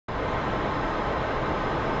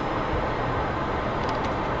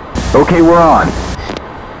Okay, we're on.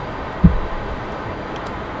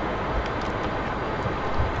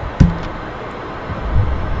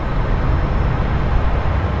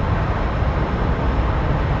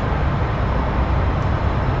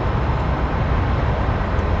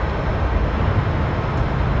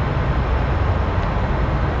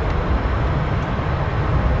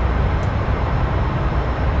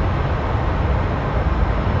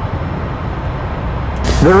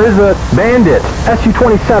 There is a Bandit,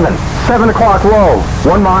 Su-27, 7 o'clock low,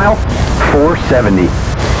 1 mile, 470.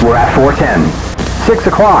 We're at 410. 6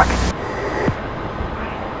 o'clock.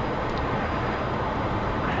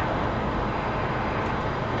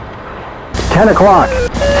 $10 o'clock,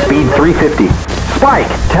 speed 350. Spike,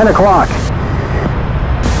 10 o'clock,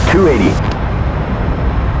 280.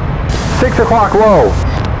 6 o'clock low,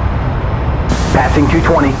 passing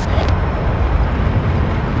 220.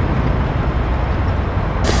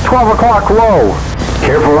 12 o'clock low.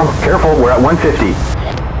 Careful, careful, we're at 150.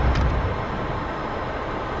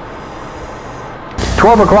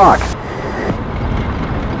 12 o'clock.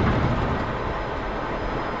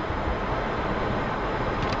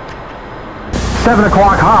 $7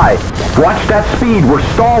 o'clock high. Watch that speed, we're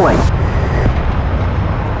stalling.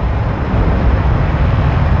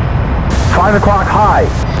 5 o'clock high.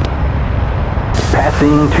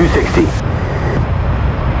 Passing 260.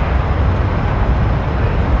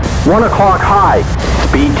 1 o'clock high,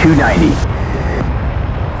 speed 290.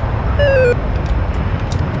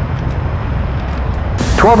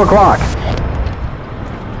 12 o'clock,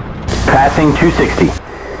 passing 260.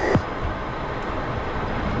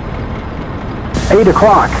 8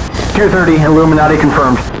 o'clock, Tier 30, Illuminati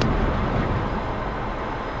confirmed.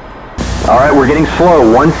 Alright, we're getting slow,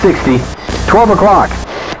 160. 12 o'clock.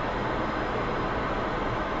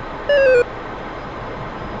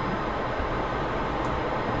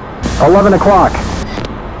 11 o'clock.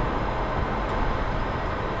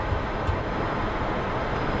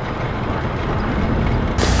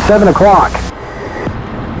 7 o'clock.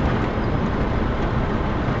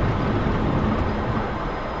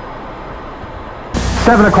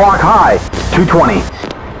 7 o'clock high, 220.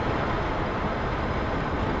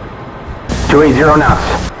 280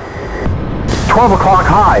 knots. 12 o'clock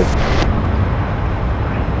high.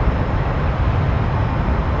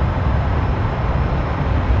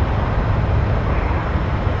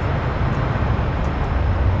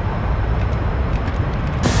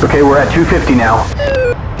 Okay, we're at 250 now.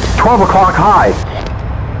 12 o'clock high.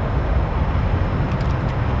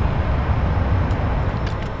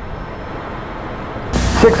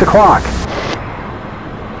 $6 o'clock.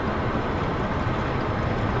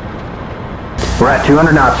 We're at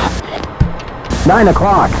 200 knots. 9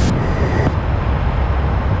 o'clock.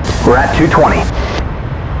 We're at 220.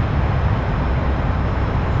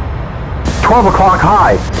 12 o'clock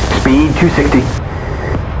high. Speed 260.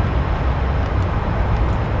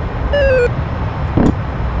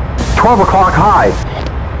 12 o'clock high,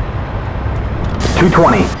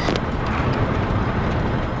 220.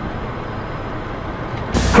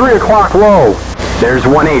 3 o'clock low, there's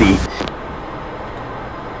 180.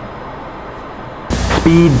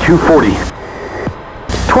 Speed 240.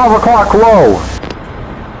 12 o'clock low.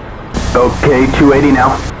 Okay, 280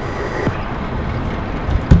 now.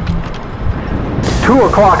 2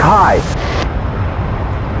 o'clock high.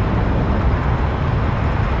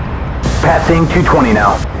 Passing 220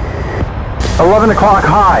 now. 11 o'clock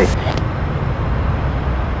high.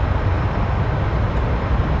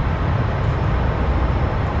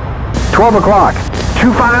 12 o'clock.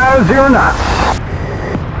 250 knots.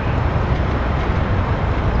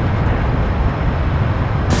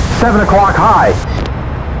 7 o'clock high.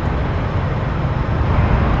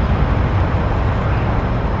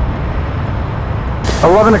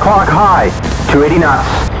 11 o'clock high. 280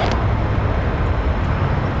 knots.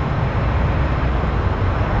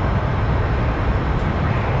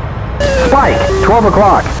 Spike, 12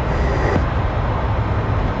 o'clock.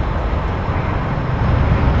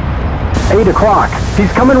 8 o'clock.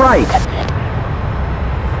 He's coming right.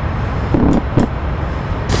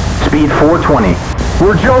 Speed 420.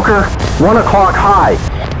 We're Joker. 1 o'clock high.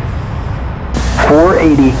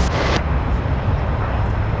 480.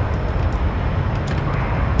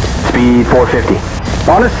 Speed 450.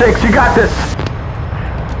 On a 6, you got this.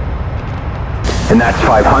 And that's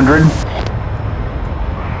 500.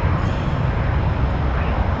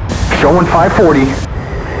 Showing 540.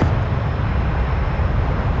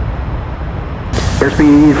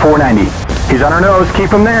 Airspeed 490. He's on our nose. Keep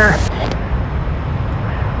him there.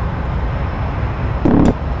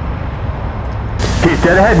 He's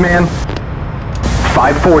dead ahead, man.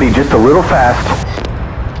 540, just a little fast.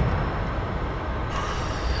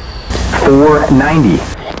 490.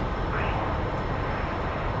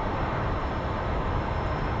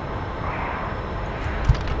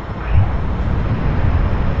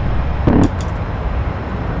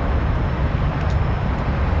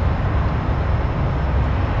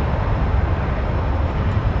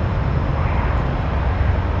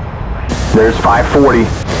 There's 540.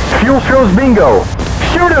 Fuel shows bingo.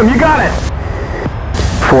 Shoot him, you got it.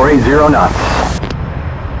 480 knots.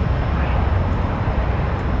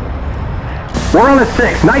 We're on a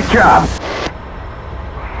 6, nice job.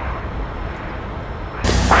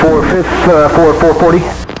 440.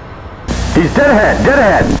 He's dead ahead, dead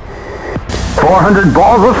ahead. 400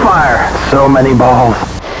 balls of fire. So many balls.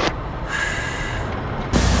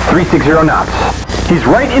 360 knots. He's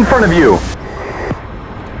right in front of you.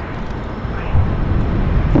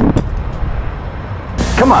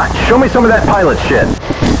 Come on, show me some of that pilot shit.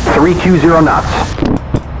 320 knots.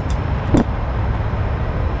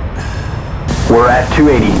 We're at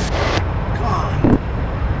 280.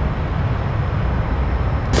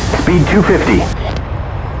 Speed 250.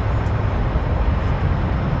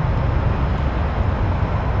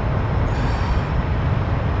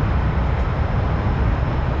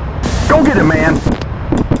 Go get him, man.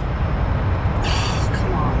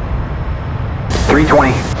 Come on.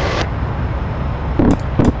 320.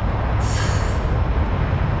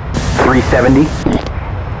 370.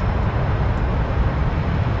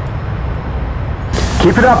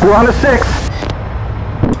 Keep it up, we're on a 6.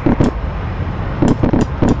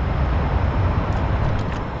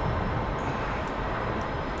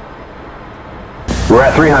 We're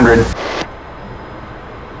at 300.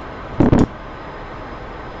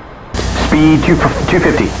 Speed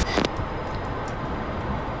 250.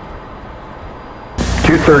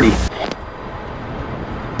 230.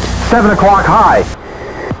 7 o'clock high.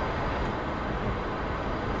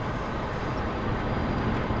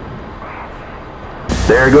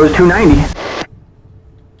 There goes 290.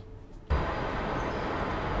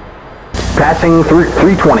 Passing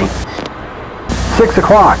 320. 6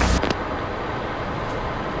 o'clock.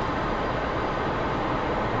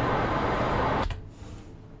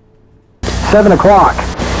 7 o'clock.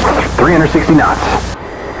 360 knots.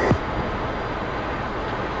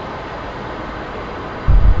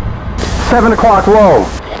 7 o'clock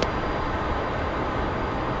low.